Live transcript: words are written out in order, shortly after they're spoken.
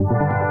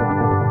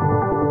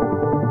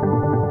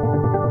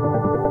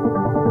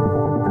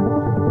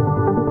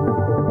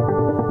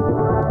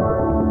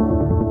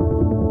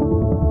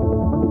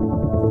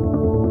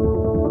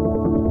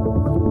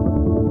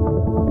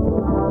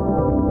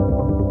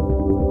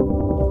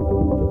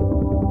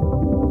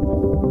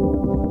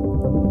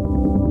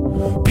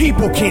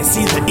People can't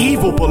see the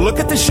evil, but look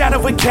at the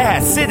shadow it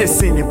casts.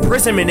 Citizen,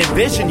 imprisonment, and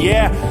vision,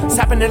 yeah. It's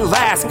happening at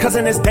last, cause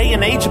in this day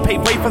and age, you pay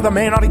way for the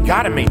man already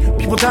got it made.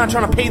 People dying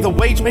trying to pay the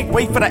wage, make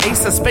way for the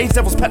ace of spades.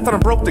 Devil's pet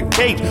that broke the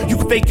cage. You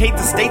can vacate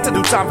the state to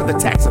do time for the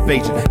tax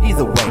evasion.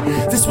 Either way,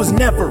 this was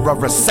never a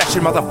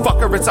recession,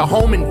 motherfucker, it's a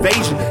home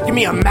invasion. Give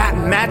me a mat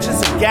and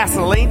matches and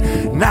gasoline,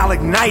 and I'll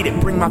ignite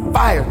it. Bring my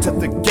fire to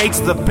the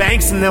gates of the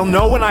banks, and they'll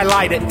know when I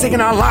light it.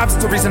 Taking our lives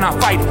is the reason I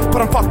fight it,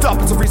 but I'm fucked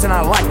up, it's the reason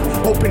I like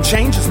it. Open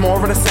change is more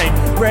of the same.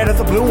 Red of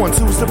the blue ones,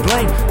 who's to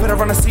blame? Better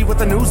run to see what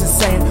the news is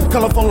saying.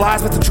 Colorful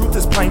lies, but the truth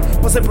is plain.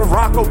 Was it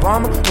Barack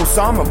Obama,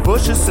 Osama,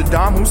 Bush, or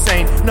Saddam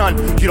Hussein? None.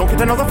 You don't get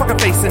to know the fucking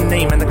face and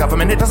name, and the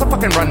government, it doesn't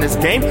fucking run this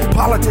game.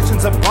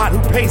 Politicians are bought,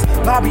 who pays?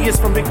 Lobbyists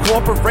from big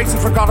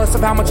corporations, regardless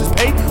of how much is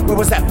paid. Where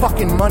was that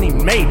fucking money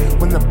made?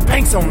 When the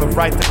banks own the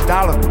right, the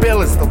dollar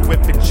bill is the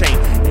whip and chain.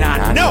 And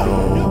I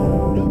know.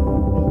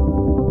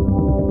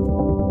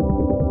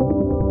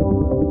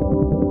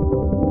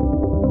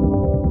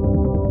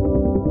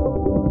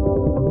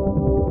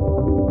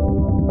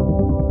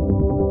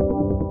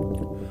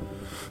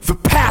 The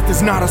path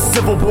is not a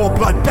civil war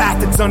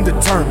bloodbath, it's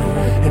undetermined.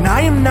 And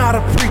I am not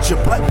a preacher,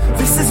 but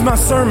this is my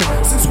sermon.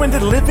 Since when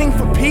did living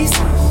for peace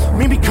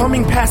mean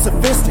becoming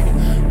pacifistic?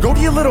 Go to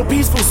your little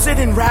peaceful sit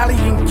and rally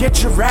and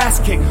get your ass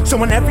kicked.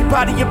 Showing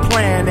everybody your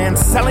plan and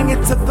selling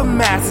it to the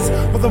masses.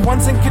 While the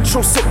ones in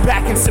control sit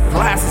back and sip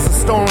glasses of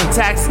stolen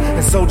taxes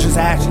and soldiers'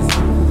 ashes.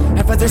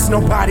 And for this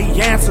nobody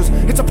answers.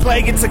 It's a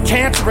plague, it's a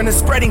cancer, and it's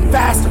spreading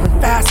faster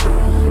and faster.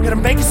 It'll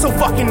make you so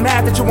fucking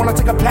mad that you wanna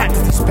take a bat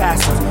to these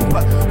bastards.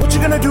 But what you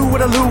gonna do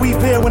with a Louis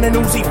bill when an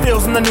Uzi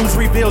fills and the news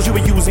reveals you were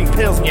using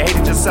pills and you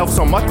hated yourself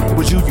so much it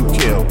was you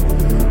killed?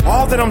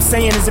 All that I'm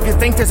saying is if you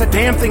think there's a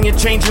damn thing you're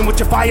changing with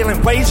your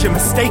violent ways, you're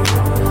mistaken.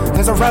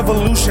 There's a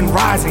revolution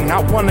rising,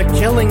 not one of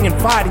killing and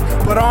fighting,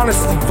 but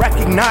honestly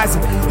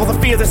recognizing all the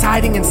fear that's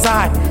hiding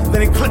inside,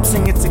 then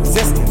eclipsing its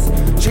existence.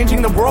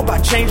 Changing the world by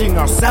changing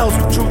ourselves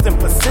with truth and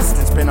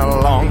persistence. Been a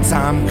long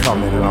time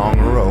coming, long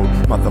road,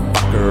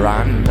 motherfucker,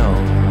 I know.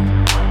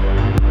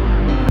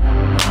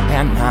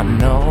 And I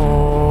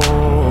know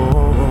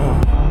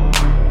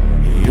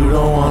you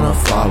don't wanna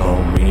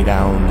follow me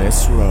down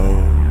this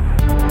road.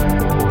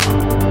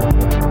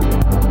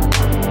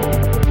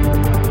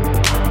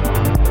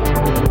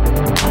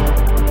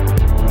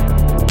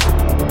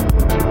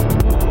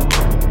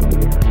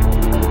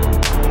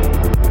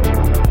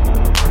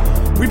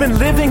 We've been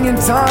living in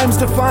times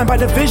defined by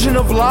division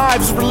of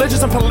lives,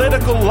 religious and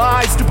political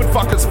lies. Stupid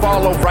fuckers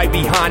follow right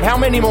behind. How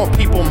many more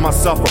people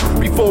must suffer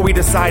before we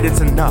decide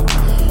it's enough?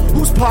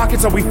 Whose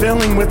pockets are we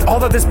filling with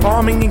all of this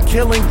bombing and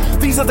killing?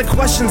 These are the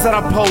questions that I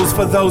pose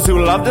for those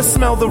who love to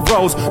smell the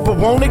rose, but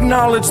won't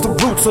acknowledge the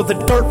roots or the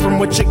dirt from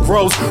which it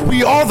grows.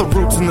 We are the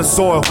roots in the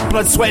soil,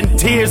 blood, sweat, and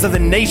tears of the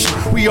nation.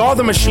 We are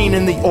the machine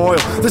in the oil.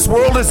 This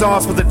world is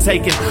ours for the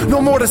taking. No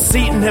more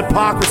deceit and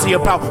hypocrisy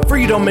about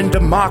freedom and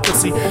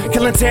democracy.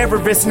 Killing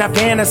terrorists in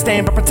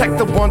Afghanistan, but protect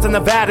the ones in the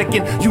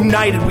Vatican.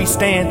 United we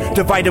stand,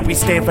 divided we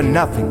stand for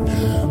nothing.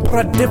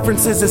 Put our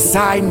differences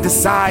aside and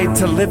decide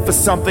to live for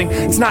something.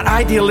 It's not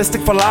idealistic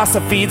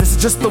philosophy, this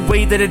is just the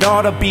way that it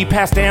ought to be,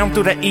 passed down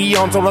through the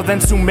eons older than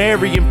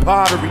Sumerian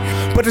pottery.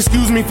 But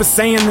excuse me for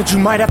saying that you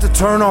might have to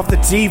turn off the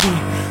TV.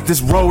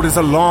 This road is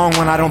a long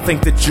one, I don't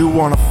think that you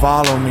wanna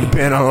follow me.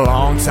 Been a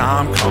long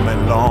time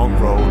coming, long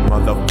road,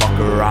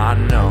 motherfucker, I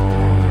know.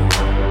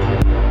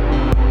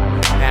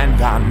 And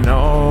I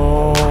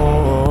know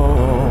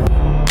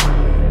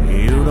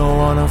you don't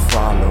wanna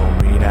follow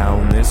me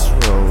down this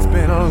road. It's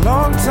been a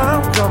long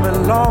time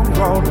coming, long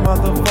road,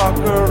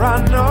 motherfucker,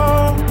 I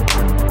know.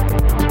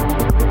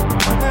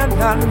 And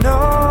I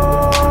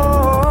know